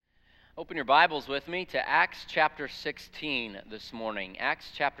Open your Bibles with me to Acts chapter 16 this morning. Acts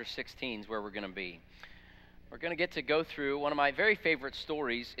chapter 16 is where we're going to be. We're going to get to go through one of my very favorite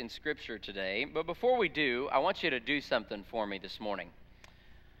stories in Scripture today. But before we do, I want you to do something for me this morning.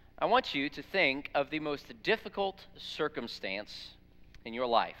 I want you to think of the most difficult circumstance in your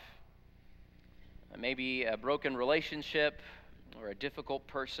life. Maybe a broken relationship or a difficult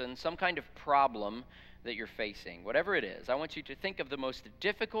person, some kind of problem that you're facing. Whatever it is, I want you to think of the most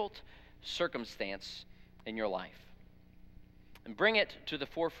difficult circumstance in your life and bring it to the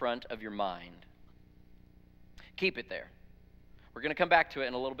forefront of your mind. Keep it there. We're going to come back to it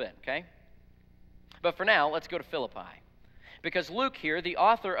in a little bit, okay? But for now, let's go to Philippi. Because Luke here, the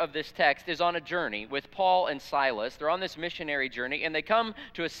author of this text, is on a journey with Paul and Silas. They're on this missionary journey, and they come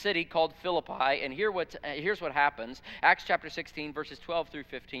to a city called Philippi, and here's what happens. Acts chapter 16, verses 12 through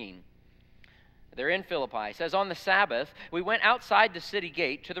 15. They're in Philippi. It says, "On the Sabbath, we went outside the city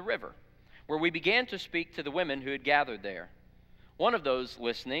gate to the river, where we began to speak to the women who had gathered there. One of those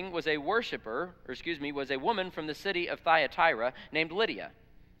listening was a woman from the city of Thyatira named Lydia,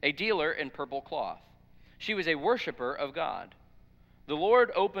 a dealer in purple cloth. She was a worshiper of God. The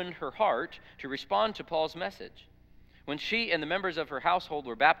Lord opened her heart to respond to Paul's message. When she and the members of her household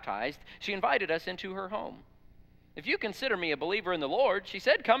were baptized, she invited us into her home. 'If you consider me a believer in the Lord,' she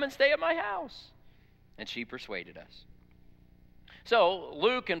said, 'come and stay at my house.' And she persuaded us." So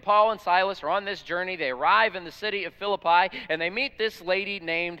Luke and Paul and Silas are on this journey. They arrive in the city of Philippi, and they meet this lady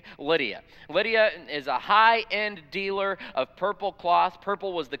named Lydia. Lydia is a high-end dealer of purple cloth.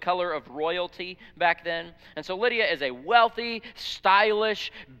 Purple was the color of royalty back then. And so Lydia is a wealthy,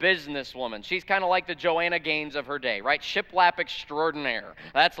 stylish businesswoman. She's kind of like the Joanna Gaines of her day, right? Shiplap extraordinaire.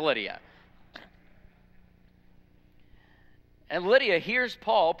 That's Lydia. And Lydia hears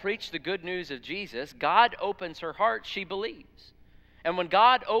Paul preach the good news of Jesus. God opens her heart. She believes. And when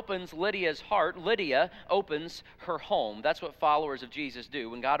God opens Lydia's heart, Lydia opens her home. That's what followers of Jesus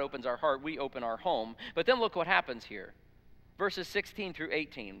do. When God opens our heart, we open our home. But then look what happens here. Verses 16 through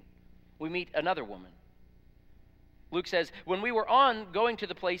 18, we meet another woman. Luke says, "When we were going to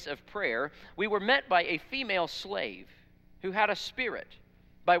the place of prayer, we were met by a female slave who had a spirit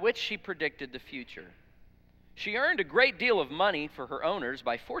by which she predicted the future. She earned a great deal of money for her owners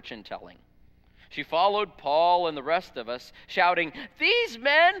by fortune-telling. She followed Paul and the rest of us, shouting, 'These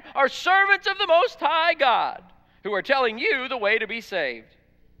men are servants of the Most High God, who are telling you the way to be saved.'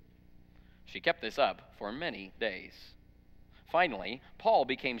 She kept this up for many days. Finally, Paul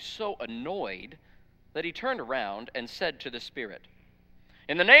became so annoyed that he turned around and said to the spirit,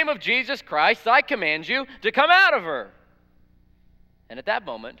 'In the name of Jesus Christ, I command you to come out of her.' And at that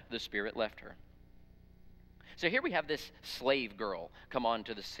moment, the spirit left her." So here we have this slave girl come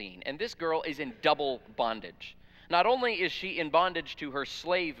onto the scene, and this girl is in double bondage. Not only is she in bondage to her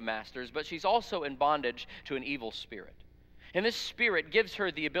slave masters, but she's also in bondage to an evil spirit. And this spirit gives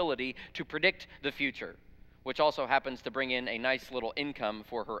her the ability to predict the future, which also happens to bring in a nice little income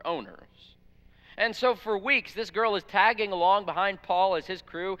for her owners. And so for weeks, this girl is tagging along behind Paul as his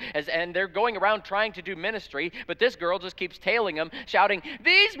crew, and they're going around trying to do ministry, but this girl just keeps tailing them, shouting,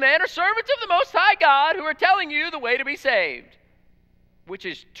 "These men are servants of the Most High God who are telling you the way to be saved." Which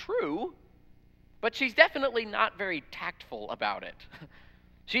is true, but she's definitely not very tactful about it.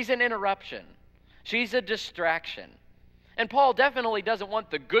 She's an interruption. She's a distraction. And Paul definitely doesn't want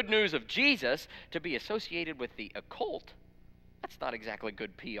the good news of Jesus to be associated with the occult. That's not exactly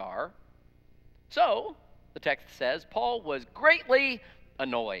good PR. So, the text says, Paul was greatly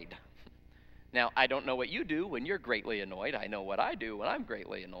annoyed. Now, I don't know what you do when you're greatly annoyed. I know what I do when I'm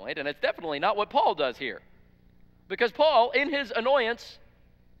greatly annoyed, and it's definitely not what Paul does here. Because Paul, in his annoyance,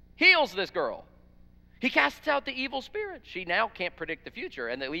 heals this girl. He casts out the evil spirit. She now can't predict the future,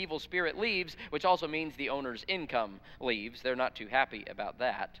 and the evil spirit leaves, which also means the owner's income leaves. They're not too happy about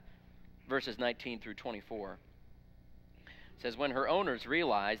that. Verses 19 through 24. Says, "When her owners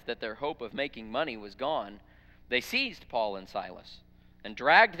realized that their hope of making money was gone, they seized Paul and Silas and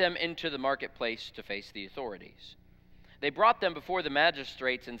dragged them into the marketplace to face the authorities. They brought them before the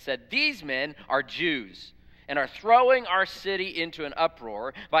magistrates and said, 'These men are Jews and are throwing our city into an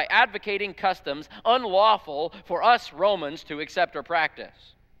uproar by advocating customs unlawful for us Romans to accept or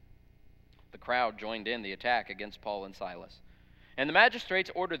practice.' The crowd joined in the attack against Paul and Silas, and the magistrates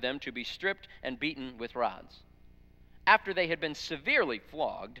ordered them to be stripped and beaten with rods. After they had been severely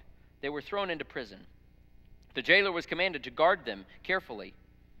flogged, they were thrown into prison. The jailer was commanded to guard them carefully,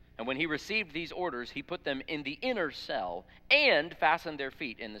 and when he received these orders, he put them in the inner cell and fastened their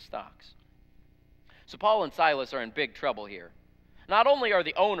feet in the stocks." So Paul and Silas are in big trouble here. Not only are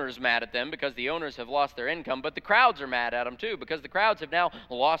the owners mad at them because the owners have lost their income, but the crowds are mad at them too because the crowds have now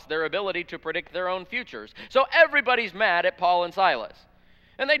lost their ability to predict their own futures. So everybody's mad at Paul and Silas.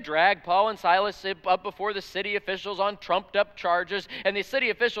 And they drag Paul and Silas up before the city officials on trumped-up charges, and the city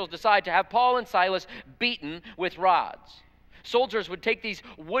officials decide to have Paul and Silas beaten with rods. Soldiers would take these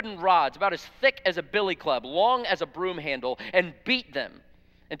wooden rods, about as thick as a billy club, long as a broom handle, and beat them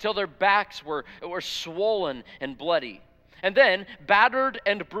until their backs were swollen and bloody. And then, battered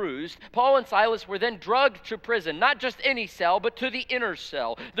and bruised, Paul and Silas were then drugged to prison, not just any cell, but to the inner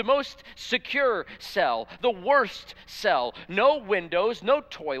cell, the most secure cell, the worst cell. No windows, no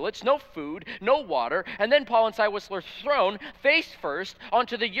toilets, no food, no water. And then Paul and Silas were thrown face first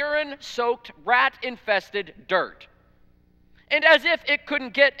onto the urine-soaked, rat-infested dirt. And as if it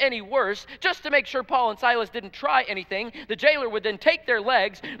couldn't get any worse, just to make sure Paul and Silas didn't try anything, the jailer would then take their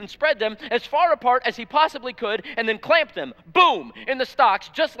legs and spread them as far apart as he possibly could and then clamp them, boom, in the stocks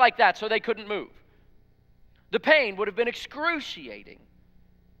just like that so they couldn't move. The pain would have been excruciating.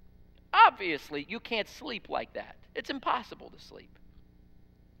 Obviously, you can't sleep like that. It's impossible to sleep.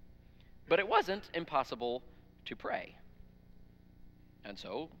 But it wasn't impossible to pray. And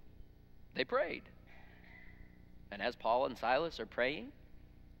so they prayed. And as Paul and Silas are praying,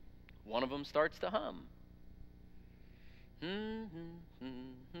 one of them starts to hum.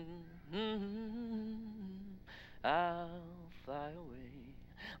 I'll fly away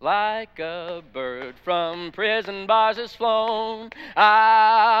like a bird from prison bars is flown.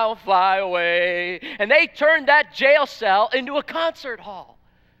 I'll fly away. And they turned that jail cell into a concert hall.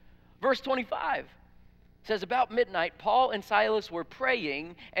 Verse 25 says, about midnight, Paul and Silas were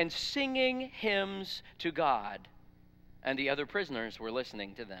praying and singing hymns to God. And the other prisoners were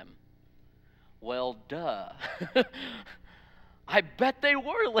listening to them. Well, duh. I bet they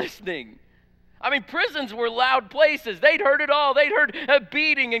were listening. I mean, prisons were loud places. They'd heard it all. They'd heard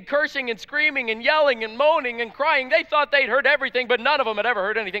beating and cursing and screaming and yelling and moaning and crying. They thought they'd heard everything, but none of them had ever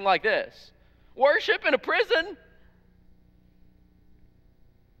heard anything like this. Worship in a prison?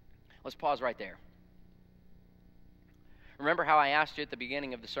 Let's pause right there. Remember how I asked you at the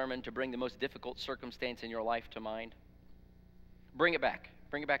beginning of the sermon to bring the most difficult circumstance in your life to mind? Bring it back.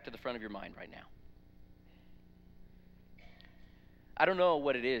 Bring it back to the front of your mind right now. I don't know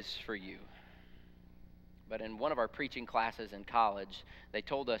what it is for you, but in one of our preaching classes in college, they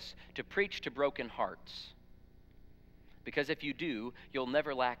told us to preach to broken hearts. Because if you do, you'll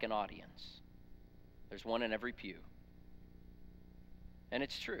never lack an audience. There's one in every pew. And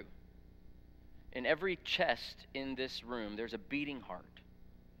it's true. In every chest in this room, there's a beating heart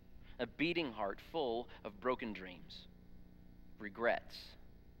full of broken dreams, regrets,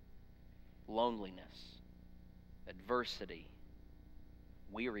 loneliness, adversity,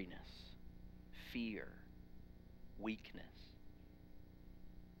 weariness, fear, weakness.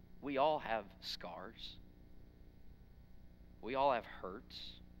 We all have scars. We all have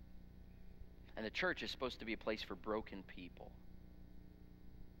hurts. And the church is supposed to be a place for broken people.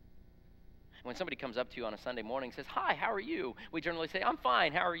 When somebody comes up to you on a Sunday morning and says, "Hi, how are you?" we generally say, "I'm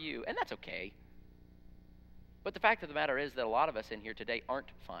fine, how are you?" And that's okay. But the fact of the matter is that a lot of us in here today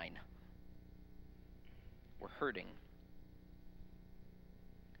aren't fine. We're hurting.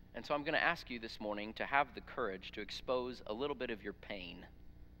 And so I'm going to ask you this morning to have the courage to expose a little bit of your pain.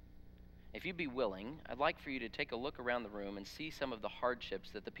 If you'd be willing, I'd like for you to take a look around the room and see some of the hardships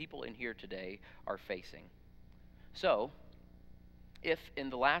that the people in here today are facing. So, if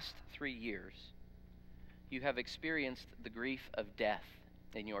in the last 3 years you have experienced the grief of death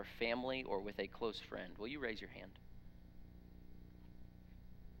in your family or with a close friend, will you raise your hand?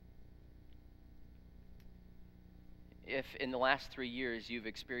 If in the last 3 years you've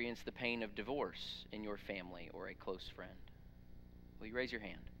experienced the pain of divorce in your family or a close friend, will you raise your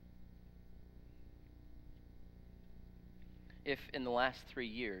hand? If in the last 3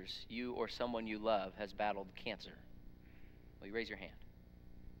 years you or someone you love has battled cancer, will you raise your hand?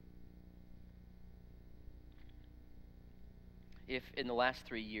 If in the last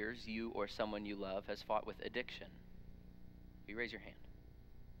 3 years you or someone you love has fought with addiction, will you raise your hand?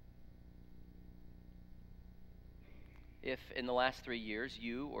 If in the last 3 years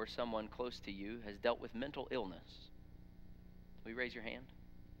you or someone close to you has dealt with mental illness, will you raise your hand?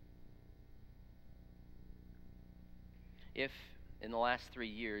 If in the last 3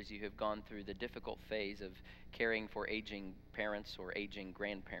 years you have gone through the difficult phase of caring for aging parents or aging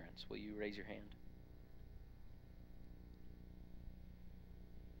grandparents, will you raise your hand?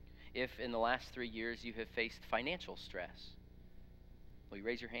 If in the last 3 years you have faced financial stress, will you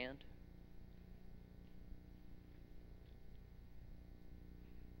raise your hand?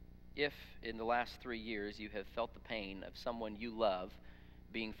 If in the last 3 years you have felt the pain of someone you love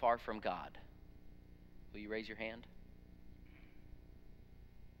being far from God, will you raise your hand?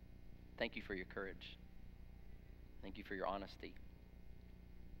 Thank you for your courage. Thank you for your honesty.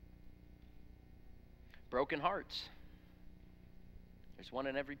 Broken hearts. There's one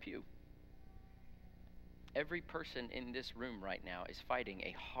in every pew. Every person in this room right now is fighting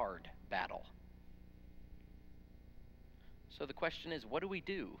a hard battle. So the question is, what do we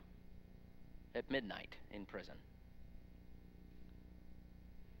do at midnight in prison?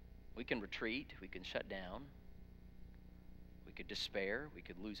 We can retreat, we can shut down, we could despair, we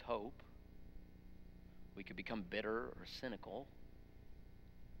could lose hope, we could become bitter or cynical,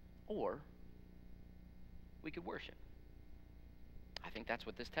 or we could worship. I think that's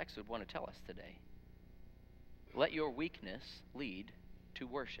what this text would want to tell us today. Let your weakness lead to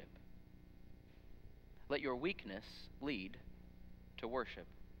worship. Let your weakness lead to worship.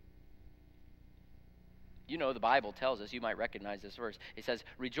 You know, the Bible tells us, you might recognize this verse. It says,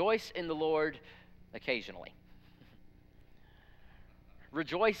 rejoice in the Lord occasionally.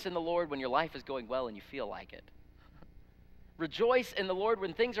 Rejoice in the Lord when your life is going well and you feel like it. Rejoice in the Lord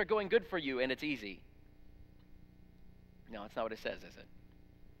when things are going good for you and it's easy. No, that's not what it says, is it?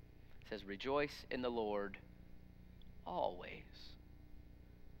 It says, rejoice in the Lord always.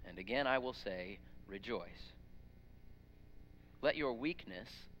 And again, I will say, rejoice. Let your weakness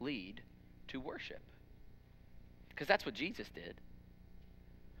lead to worship. Because that's what Jesus did.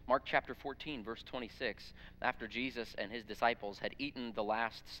 Mark chapter 14, verse 26, after Jesus and his disciples had eaten the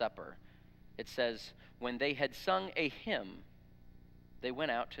Last Supper, it says, when they had sung a hymn, they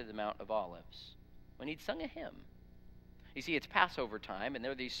went out to the Mount of Olives. When he'd sung a hymn. You see, it's Passover time, and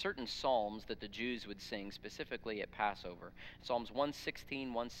there are these certain psalms that the Jews would sing specifically at Passover. Psalms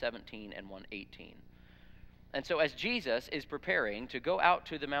 116, 117, and 118. And so as Jesus is preparing to go out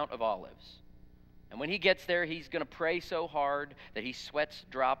to the Mount of Olives, and when he gets there, he's going to pray so hard that he sweats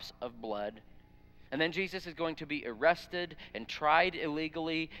drops of blood. And then Jesus is going to be arrested and tried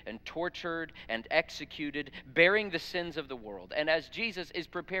illegally and tortured and executed, bearing the sins of the world. And as Jesus is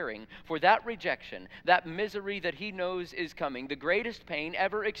preparing for that rejection, that misery that he knows is coming, the greatest pain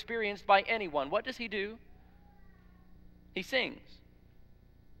ever experienced by anyone, what does he do? He sings.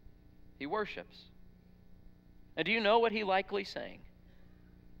 He worships. And do you know what he likely sang?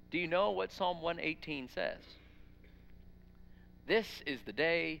 Do you know what Psalm 118 says? This is the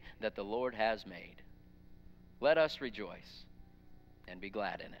day that the Lord has made. Let us rejoice and be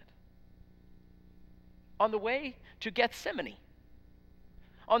glad in it. On the way to Gethsemane,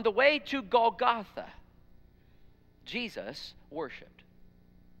 on the way to Golgotha, Jesus worshiped.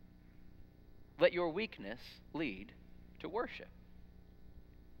 Let your weakness lead to worship.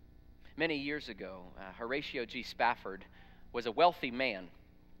 Many years ago, Horatio G. Spafford was a wealthy man.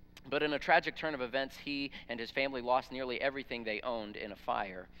 But in a tragic turn of events, he and his family lost nearly everything they owned in a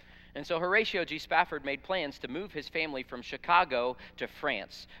fire. And so Horatio G. Spafford made plans to move his family from Chicago to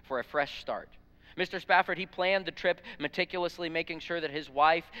France for a fresh start. Mr. Spafford, he planned the trip meticulously, making sure that his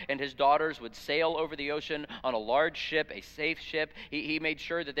wife and his daughters would sail over the ocean on a large ship, a safe ship. He made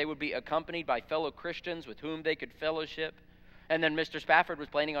sure that they would be accompanied by fellow Christians with whom they could fellowship. And then Mr. Spafford was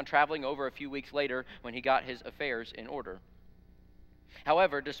planning on traveling over a few weeks later when he got his affairs in order.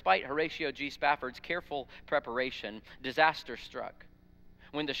 However, despite Horatio G. Spafford's careful preparation, disaster struck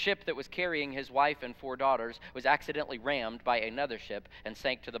when the ship that was carrying his wife and 4 daughters was accidentally rammed by another ship and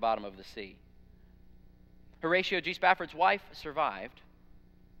sank to the bottom of the sea. Horatio G. Spafford's wife survived,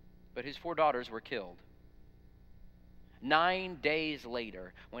 but his 4 daughters were killed. 9 days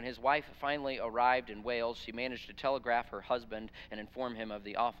later, when his wife finally arrived in Wales, she managed to telegraph her husband and inform him of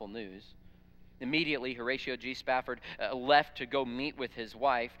the awful news. Immediately, Horatio G. Spafford left to go meet with his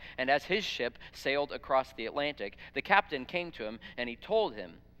wife, and as his ship sailed across the Atlantic, the captain came to him and he told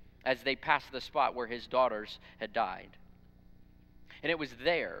him as they passed the spot where his daughters had died. And it was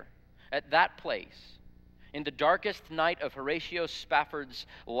there, at that place, in the darkest night of Horatio Spafford's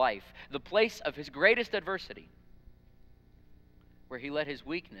life, the place of his greatest adversity, where he let his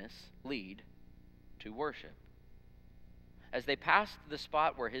weakness lead to worship. As they passed the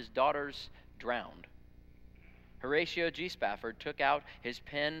spot where his daughters drowned, Horatio G. Spafford took out his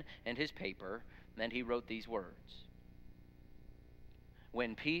pen and his paper, and he wrote these words: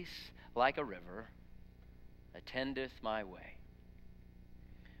 when peace like a river attendeth my way,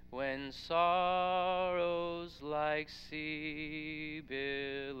 when sorrows like sea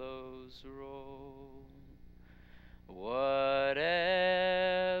billows roll, whatever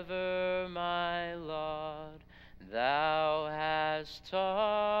my lot thou hast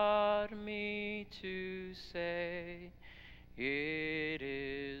taught me to say, it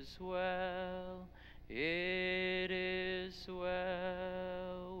is well, it is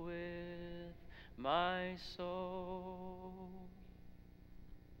well with my soul.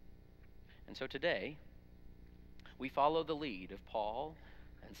 And so today, we follow the lead of Paul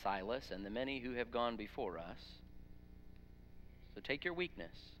and Silas and the many who have gone before us. So take your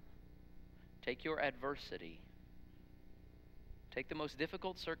weakness, take your adversity, take the most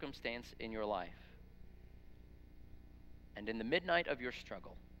difficult circumstance in your life, and in the midnight of your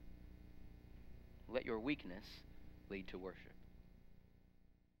struggle, let your weakness lead to worship.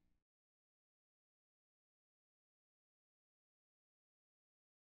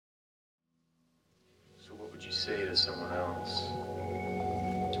 So what would you say to someone else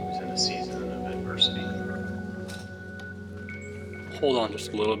who's in a season of adversity? Hold on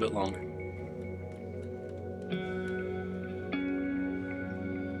just a little bit longer.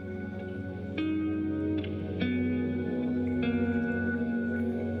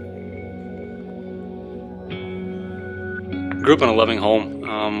 Grew up in a loving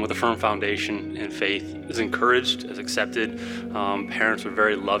home with a firm foundation in faith. Was encouraged, is accepted. Parents were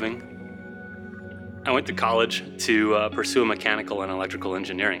very loving. I went to college to pursue mechanical and electrical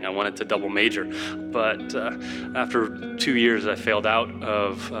engineering. I wanted to double major, but after 2 years I failed out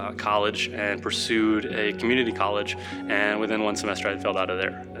of college and pursued a community college, and within one semester I failed out of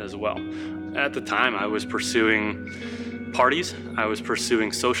there as well. At the time I was pursuing parties, I was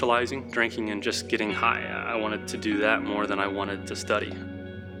pursuing socializing, drinking, and just getting high. I wanted to do that more than I wanted to study.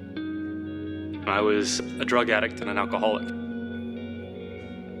 I was a drug addict and an alcoholic.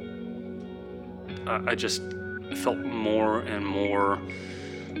 I just felt more and more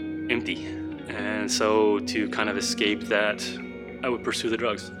empty. And so to kind of escape that, I would pursue the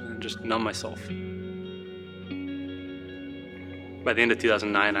drugs and just numb myself. By the end of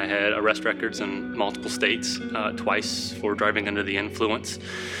 2009, I had arrest records in multiple states, twice for driving under the influence,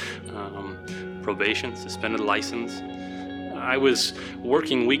 probation, suspended license. I was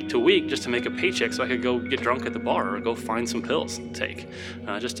working week to week just to make a paycheck so I could go get drunk at the bar or go find some pills to take,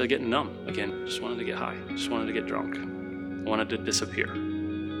 just to get numb. Again, just wanted to get high, just wanted to get drunk, wanted to disappear.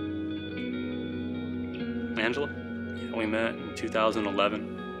 Angela, we met in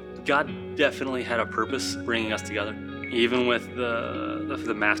 2011. God definitely had a purpose bringing us together. Even with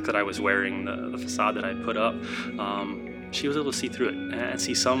the mask that I was wearing, the facade that I put up, she was able to see through it and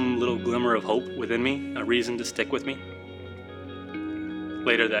see some little glimmer of hope within me, a reason to stick with me.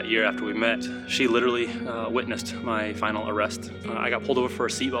 Later that year after we met, she literally witnessed my final arrest. I got pulled over for a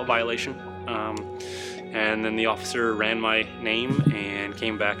seatbelt violation, and then the officer ran my name and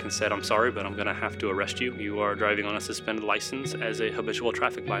came back and said, "I'm sorry, but I'm gonna have to arrest you. You are driving on a suspended license as a habitual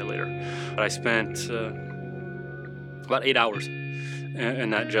traffic violator." But I spent about 8 hours in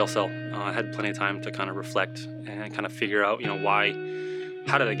that jail cell. I had plenty of time to kind of reflect and kind of figure out,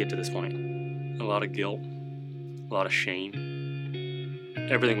 how did I get to this point? A lot of guilt, a lot of shame.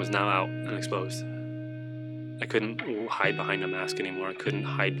 Everything was now out and exposed. I couldn't hide behind a mask anymore. I couldn't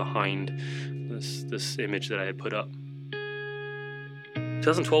hide behind this image that I had put up.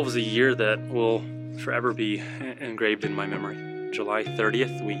 2012 was a year that will forever be engraved in my memory. July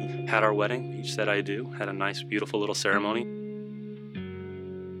 30th, we had our wedding. We each said I do. Had a nice, beautiful little ceremony.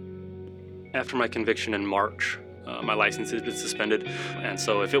 After my conviction in March, my license had been suspended, and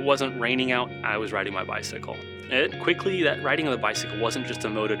so if it wasn't raining out, I was riding my bicycle. And quickly, that riding of the bicycle wasn't just a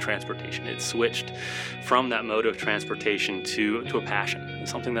mode of transportation. It switched from that mode of transportation to a passion,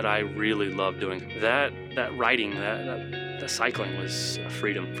 something that I really loved doing. That riding, that cycling was a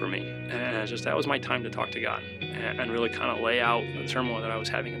freedom for me. And that was my time to talk to God and really kind of lay out the turmoil that I was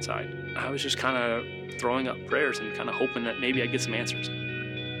having inside. I was just kind of throwing up prayers and kind of hoping that maybe I'd get some answers.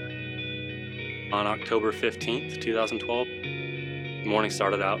 On October 15th, 2012, the morning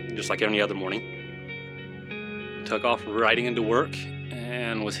started out just like any other morning. Took off riding into work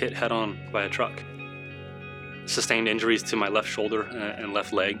and was hit head-on by a truck. Sustained injuries to my left shoulder and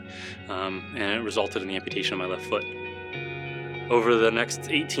left leg, and it resulted in the amputation of my left foot. Over the next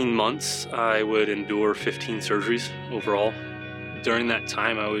 18 months, I would endure 15 surgeries overall. During that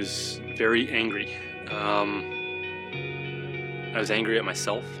time, I was very angry. I was angry at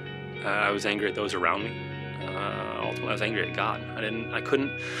myself. I was angry at those around me. Ultimately, I was angry at God. I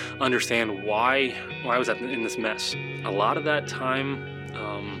couldn't understand why I was in this mess. A lot of that time,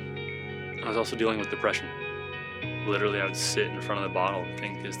 I was also dealing with depression. Literally, I would sit in front of the bottle and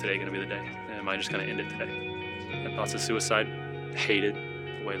think, is today gonna be the day? Am I just gonna end it today? I had thoughts of suicide, hated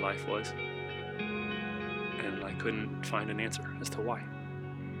the way life was. And I couldn't find an answer as to why.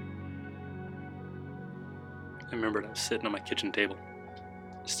 I remembered I was sitting on my kitchen table,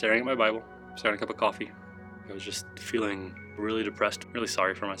 staring at my Bible, staring at a cup of coffee. I was just feeling really depressed, really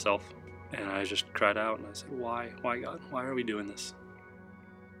sorry for myself. And I just cried out and I said, why? Why, God? Why are we doing this?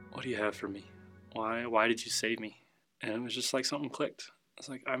 What do you have for me? Why did you save me? And it was just like something clicked. It's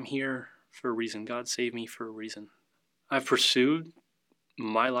like, I'm here for a reason. God saved me for a reason. I've pursued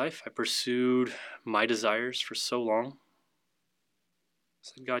my life. I pursued my desires for so long. I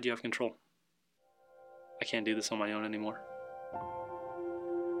said, God, you have control. I can't do this on my own anymore.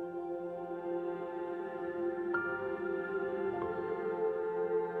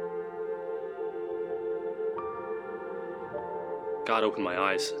 God opened my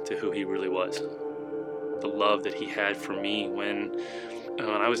eyes to who he really was. The love that he had for me when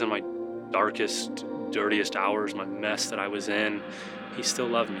I was in my darkest, dirtiest hours, my mess that I was in, he still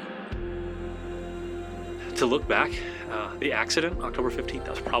loved me. To look back, the accident, October 15th,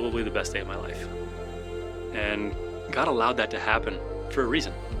 that was probably the best day of my life. And God allowed that to happen for a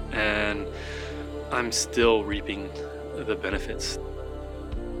reason. And I'm still reaping the benefits.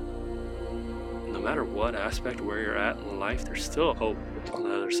 No matter what aspect, where you're at in life, there's still hope on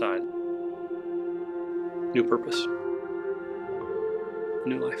the other side. New purpose.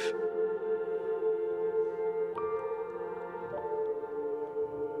 New life.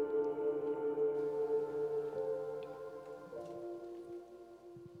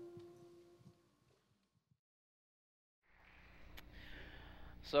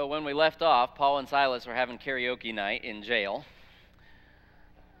 So when we left off, Paul and Silas were having karaoke night in jail,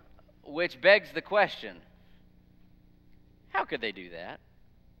 which begs the question, how could they do that?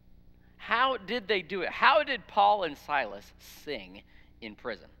 How did they do it? How did Paul and Silas sing in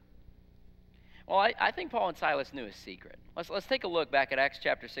prison? Well, I think Paul and Silas knew a secret. Let's take a look back at Acts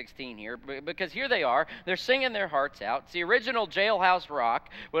chapter 16 here, because here they are. They're singing their hearts out. It's the original jailhouse rock,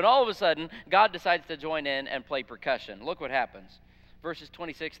 when all of a sudden, God decides to join in and play percussion. Look what happens. Verses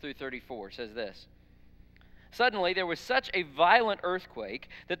 26 through 34 says this. Suddenly, there was such a violent earthquake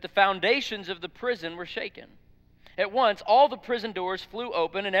that the foundations of the prison were shaken. At once, all the prison doors flew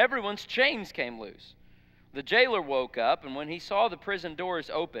open and everyone's chains came loose. The jailer woke up, and when he saw the prison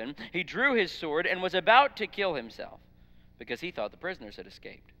doors open, he drew his sword and was about to kill himself because he thought the prisoners had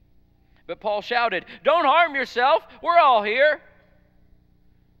escaped. But Paul shouted, "Don't harm yourself, we're all here."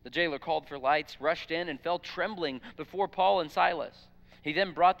 The jailer called for lights, rushed in, and fell trembling before Paul and Silas. He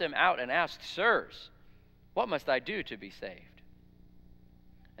then brought them out and asked, "Sirs, what must I do to be saved?"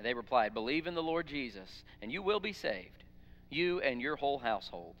 And they replied, "Believe in the Lord Jesus, and you will be saved, you and your whole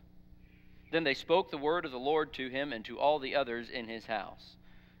household." Then they spoke the word of the Lord to him and to all the others in his house.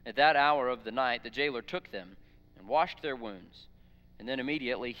 At that hour of the night, the jailer took them and washed their wounds. And then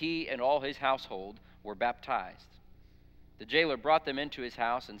immediately he and all his household were baptized. The jailer brought them into his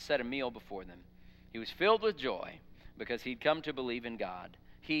house and set a meal before them. He was filled with joy because he'd come to believe in God,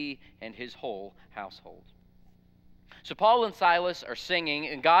 he and his whole household. So Paul and Silas are singing,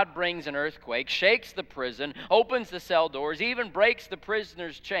 and God brings an earthquake, shakes the prison, opens the cell doors, even breaks the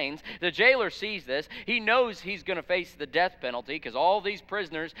prisoners' chains. The jailer sees this. He knows he's going to face the death penalty because all these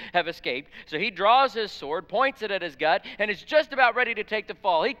prisoners have escaped. So he draws his sword, points it at his gut, and is just about ready to take the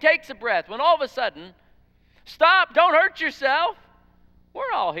fall. He takes a breath when all of a sudden, "Stop, don't hurt yourself.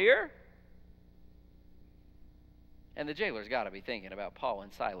 We're all here." And the jailer's got to be thinking about Paul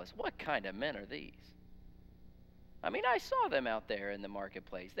and Silas. What kind of men are these? I mean, I saw them out there in the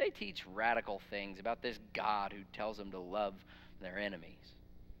marketplace. They teach radical things about this God who tells them to love their enemies.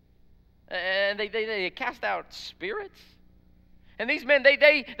 And they cast out spirits. And these men,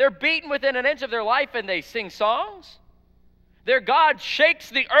 they're beaten within an inch of their life, and they sing songs. Their God shakes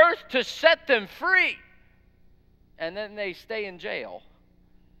the earth to set them free. And then they stay in jail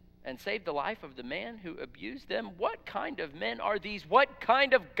and save the life of the man who abused them. What kind of men are these? What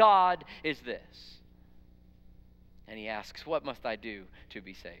kind of God is this? And he asks, "What must I do to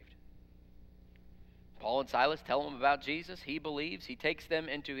be saved?" Paul and Silas tell him about Jesus. He believes. He takes them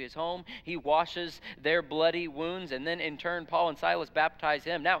into his home. He washes their bloody wounds. And then in turn, Paul and Silas baptize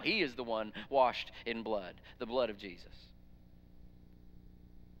him. Now he is the one washed in blood, the blood of Jesus.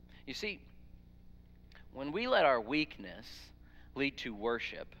 You see, when we let our weakness lead to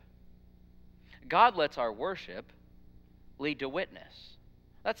worship, God lets our worship lead to witness.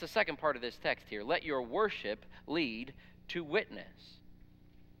 That's the second part of this text here. Let your worship lead to witness.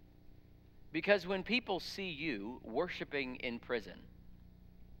 Because when people see you worshiping in prison,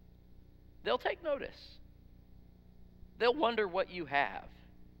 they'll take notice. They'll wonder what you have,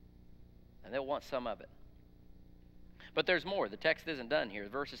 and they'll want some of it. But there's more. The text isn't done here.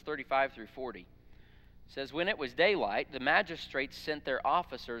 Verses 35 through 40 says, "When it was daylight, the magistrates sent their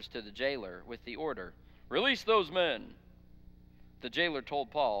officers to the jailer with the order, 'Release those men.' The jailer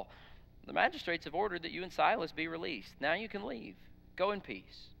told Paul, The magistrates have ordered that you and Silas be released. Now you can leave. Go in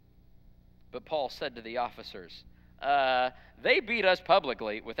peace." But Paul said to the officers, "They beat us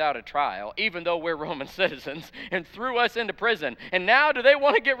publicly without a trial, even though we're Roman citizens, and threw us into prison. And now do they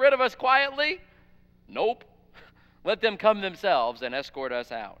want to get rid of us quietly? Nope. Let them come themselves and escort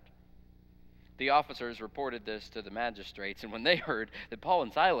us out." The officers reported this to the magistrates, and when they heard that Paul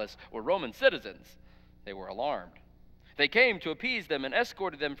and Silas were Roman citizens, they were alarmed. They came to appease them and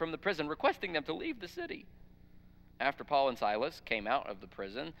escorted them from the prison, requesting them to leave the city. After Paul and Silas came out of the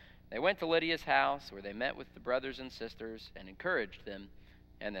prison, they went to Lydia's house, where they met with the brothers and sisters and encouraged them,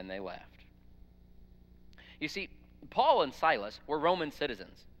 and then they left. You see, Paul and Silas were Roman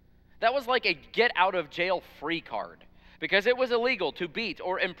citizens. That was like a get-out-of-jail-free card, because it was illegal to beat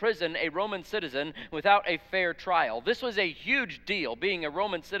or imprison a Roman citizen without a fair trial. This was a huge deal, being a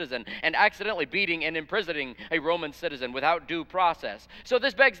Roman citizen and accidentally beating and imprisoning a Roman citizen without due process. So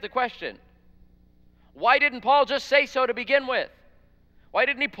this begs the question, why didn't Paul just say so to begin with? Why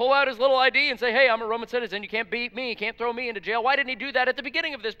didn't he pull out his little ID and say, "Hey, I'm a Roman citizen, you can't beat me, you can't throw me into jail"? Why didn't he do that at the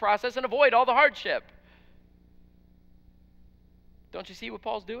beginning of this process and avoid all the hardship? Don't you see what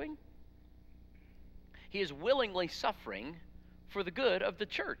Paul's doing? He is willingly suffering for the good of the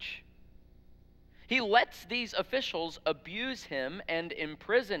church. He lets these officials abuse him and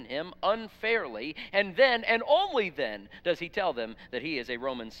imprison him unfairly, and then, and only then, does he tell them that he is a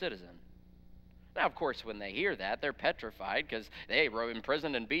Roman citizen. Now, of course, when they hear that, they're petrified, because they were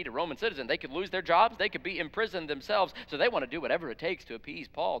imprisoned and beat a Roman citizen. They could lose their jobs. They could be imprisoned themselves. So they want to do whatever it takes to appease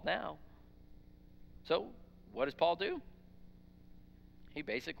Paul now. So what does Paul do? He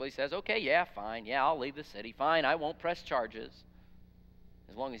basically says, "Okay, yeah, fine. Yeah, I'll leave the city. Fine, I won't press charges,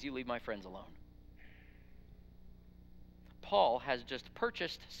 as long as you leave my friends alone." Paul has just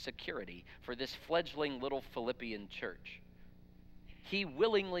purchased security for this fledgling little Philippian church. He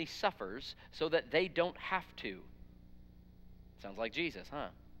willingly suffers so that they don't have to. Sounds like Jesus,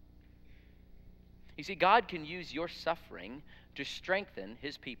 huh? You see, God can use your suffering to strengthen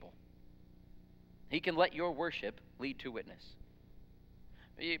his people. He can let your worship lead to witness.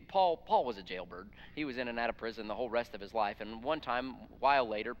 Paul was a jailbird. He was in and out of prison the whole rest of his life. And one time, a while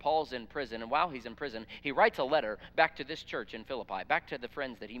later, Paul's in prison. And while he's in prison, he writes a letter back to this church in Philippi, back to the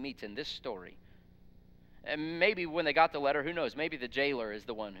friends that he meets in this story. And maybe when they got the letter, who knows, maybe the jailer is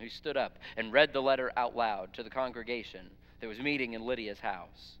the one who stood up and read the letter out loud to the congregation that was meeting in Lydia's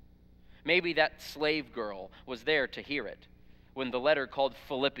house. Maybe that slave girl was there to hear it when the letter called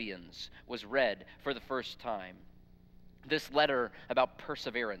Philippians was read for the first time. This letter about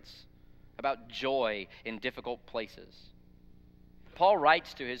perseverance, about joy in difficult places. Paul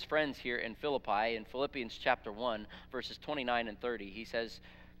writes to his friends here in Philippi in Philippians chapter 1, verses 29 and 30. He says,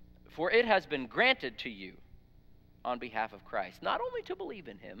 "For it has been granted to you on behalf of Christ, not only to believe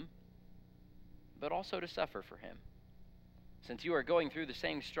in him, but also to suffer for him, since you are going through the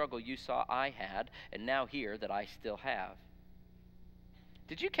same struggle you saw I had, and now hear that I still have."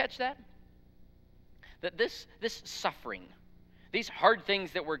 Did you catch that? That this suffering, these hard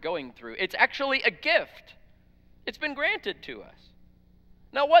things that we're going through, it's actually a gift. It's been granted to us.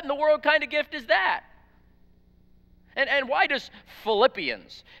 Now, what in the world kind of gift is that? And why does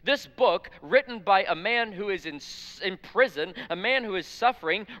Philippians, this book written by a man who is in prison, a man who is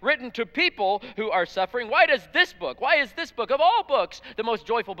suffering, written to people who are suffering, why is this book of all books the most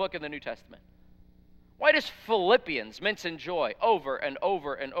joyful book in the New Testament? Why does Philippians mention joy over and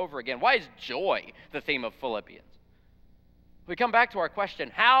over and over again? Why is joy the theme of Philippians? We come back to our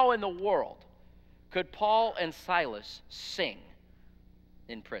question, how in the world could Paul and Silas sing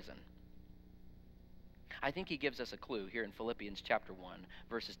in prison? I think he gives us a clue here in Philippians chapter 1,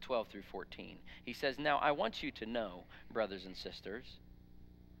 verses 12 through 14. He says, "Now I want you to know, brothers and sisters,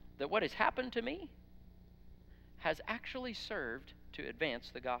 that what has happened to me has actually served to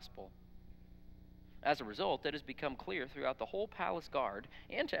advance the gospel. As a result, it has become clear throughout the whole palace guard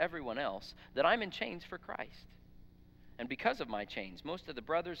and to everyone else that I'm in chains for Christ. And because of my chains, most of the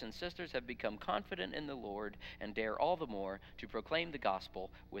brothers and sisters have become confident in the Lord and dare all the more to proclaim the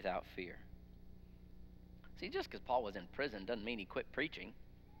gospel without fear." See, just because Paul was in prison doesn't mean he quit preaching.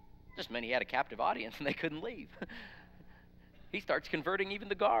 Just meant he had a captive audience and they couldn't leave. He starts converting even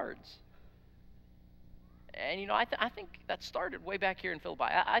the guards. And, I think that started way back here in Philippi.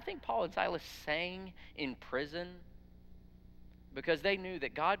 I think Paul and Silas sang in prison because they knew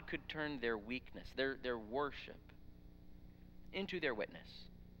that God could turn their weakness, their worship, into their witness.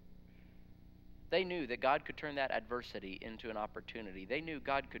 They knew that God could turn that adversity into an opportunity. They knew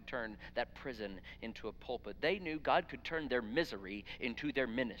God could turn that prison into a pulpit. They knew God could turn their misery into their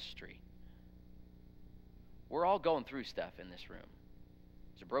ministry. We're all going through stuff in this room.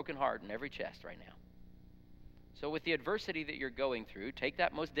 There's a broken heart in every chest right now. So with the adversity that you're going through, take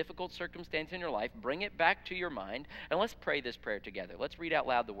that most difficult circumstance in your life, bring it back to your mind, and let's pray this prayer together. Let's read out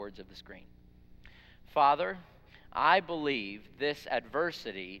loud the words of the screen. Father, I believe this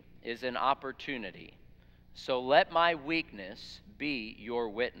adversity is an opportunity, so let my weakness be your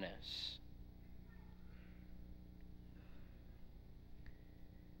witness.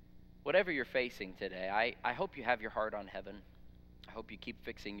 Whatever you're facing today, I hope you have your heart on heaven. I hope you keep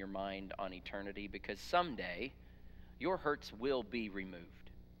fixing your mind on eternity, because someday your hurts will be removed.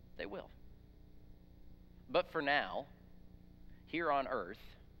 They will. But for now, here on earth,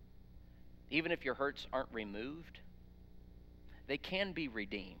 even if your hurts aren't removed, they can be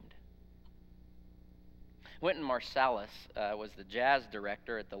redeemed. Wynton Marsalis was the jazz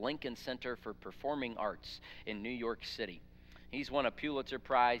director at the Lincoln Center for Performing Arts in New York City. He's won a Pulitzer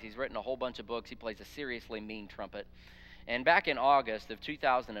Prize. He's written a whole bunch of books. He plays a seriously mean trumpet. And back in August of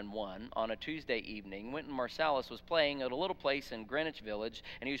 2001, on a Tuesday evening, Wynton Marsalis was playing at a little place in Greenwich Village,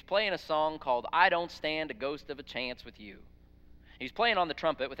 and he was playing a song called I Don't Stand a Ghost of a Chance with You. He's playing on the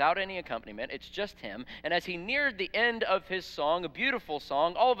trumpet without any accompaniment. It's just him. And as he neared the end of his song, a beautiful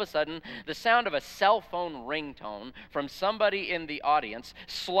song, all of a sudden, the sound of a cell phone ringtone from somebody in the audience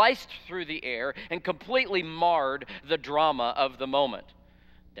sliced through the air and completely marred the drama of the moment.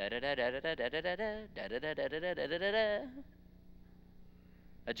 A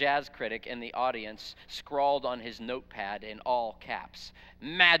jazz critic in the audience scrawled on his notepad in all caps,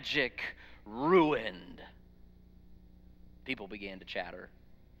 "Magic ruined." People began to chatter.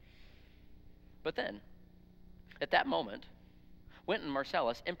 But then, at that moment, Wynton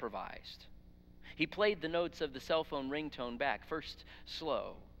Marsalis improvised. He played the notes of the cell phone ringtone back, first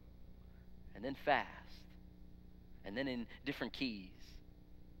slow, and then fast, and then in different keys.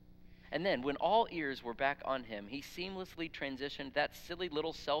 And then, when all ears were back on him, he seamlessly transitioned that silly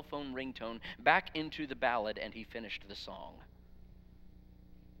little cell phone ringtone back into the ballad, and he finished the song.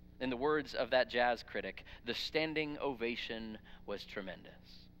 In the words of that jazz critic, the standing ovation was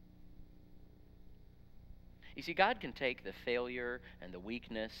tremendous. You see, God can take the failure and the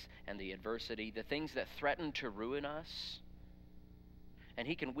weakness and the adversity, the things that threaten to ruin us, and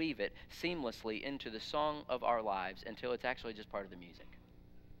He can weave it seamlessly into the song of our lives until it's actually just part of the music.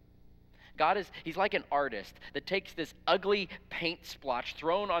 He's like an artist that takes this ugly paint splotch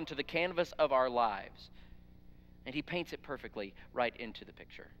thrown onto the canvas of our lives, and He paints it perfectly right into the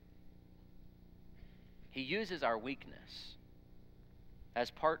picture. He uses our weakness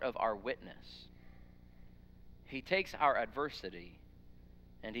as part of our witness. He takes our adversity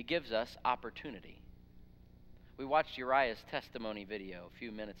and He gives us opportunity. We watched Uriah's testimony video a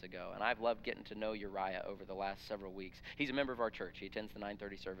few minutes ago, and I've loved getting to know Uriah over the last several weeks. He's a member of our church. He attends the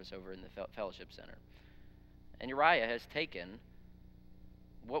 9:30 service over in the Fellowship Center. And Uriah has taken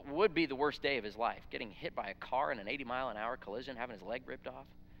what would be the worst day of his life, getting hit by a car in an 80-mile-an-hour collision, having his leg ripped off.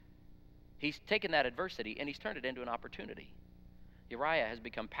 He's taken that adversity and he's turned it into an opportunity. Uriah has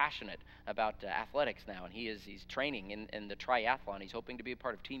become passionate about athletics now, and he's training in the triathlon. He's hoping to be a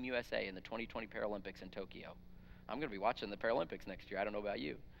part of Team USA in the 2020 Paralympics in Tokyo. I'm going to be watching the Paralympics next year. I don't know about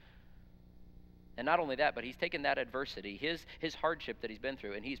you. And not only that, but he's taken that adversity, his hardship that he's been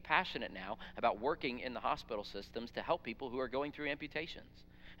through, and he's passionate now about working in the hospital systems to help people who are going through amputations.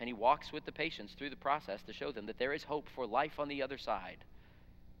 And he walks with the patients through the process to show them that there is hope for life on the other side.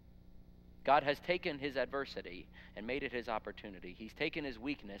 God has taken his adversity and made it his opportunity. He's taken his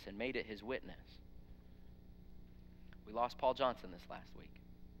weakness and made it his witness. We lost Paul Johnson this last week.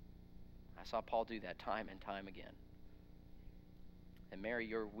 I saw Paul do that time and time again. And Mary,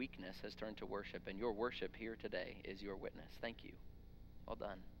 your weakness has turned to worship, and your worship here today is your witness. Thank you. Well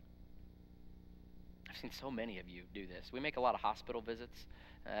done. I've seen so many of you do this. We make a lot of hospital visits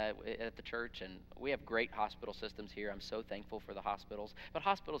at the church, and we have great hospital systems here. I'm so thankful for the hospitals. But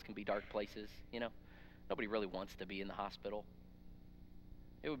hospitals can be dark places, you know. Nobody really wants to be in the hospital.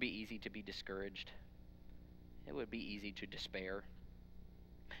 It would be easy to be discouraged. It would be easy to despair.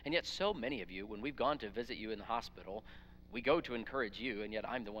 And yet so many of you, when we've gone to visit you in the hospital, we go to encourage you, and yet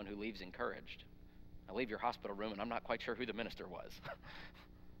I'm the one who leaves encouraged. I leave your hospital room, and I'm not quite sure who the minister was.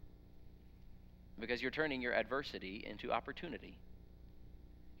 Because you're turning your adversity into opportunity.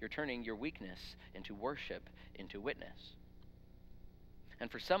 You're turning your weakness into worship, into witness.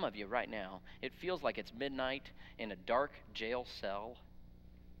 And for some of you right now, it feels like it's midnight in a dark jail cell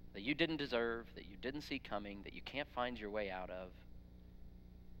that you didn't deserve, that you didn't see coming, that you can't find your way out of.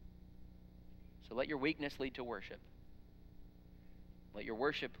 So let your weakness lead to worship. Let your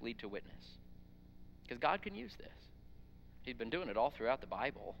worship lead to witness. Because God can use this. He's been doing it all throughout the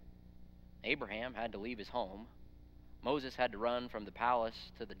Bible. Abraham had to leave his home. Moses had to run from the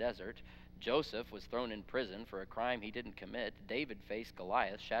palace to the desert. Joseph was thrown in prison for a crime he didn't commit. David faced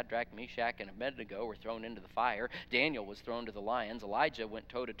Goliath. Shadrach, Meshach, and Abednego were thrown into the fire. Daniel was thrown to the lions. Elijah went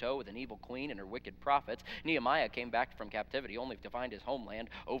toe-to-toe with an evil queen and her wicked prophets. Nehemiah came back from captivity only to find his homeland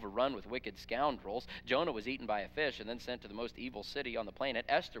overrun with wicked scoundrels. Jonah was eaten by a fish and then sent to the most evil city on the planet.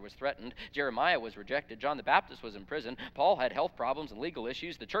 Esther was threatened. Jeremiah was rejected. John the Baptist was in prison. Paul had health problems and legal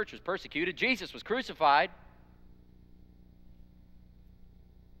issues. The church was persecuted. Jesus was crucified.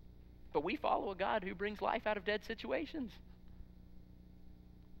 But we follow a God who brings life out of dead situations.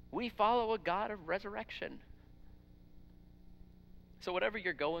 We follow a God of resurrection. So whatever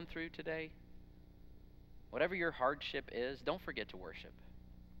you're going through today, whatever your hardship is, don't forget to worship,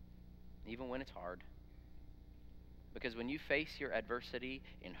 even when it's hard. Because when you face your adversity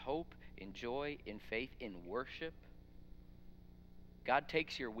in hope, in joy, in faith, in worship, God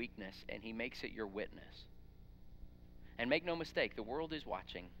takes your weakness and he makes it your witness. And make no mistake, the world is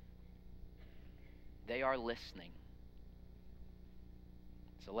watching. They are listening.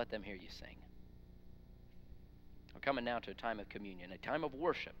 So let them hear you sing. We're coming now to a time of communion, a time of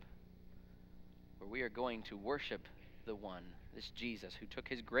worship, where we are going to worship the one, this Jesus, who took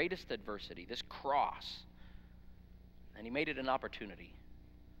his greatest adversity, this cross, and he made it an opportunity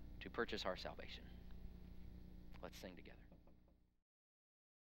to purchase our salvation. Let's sing together.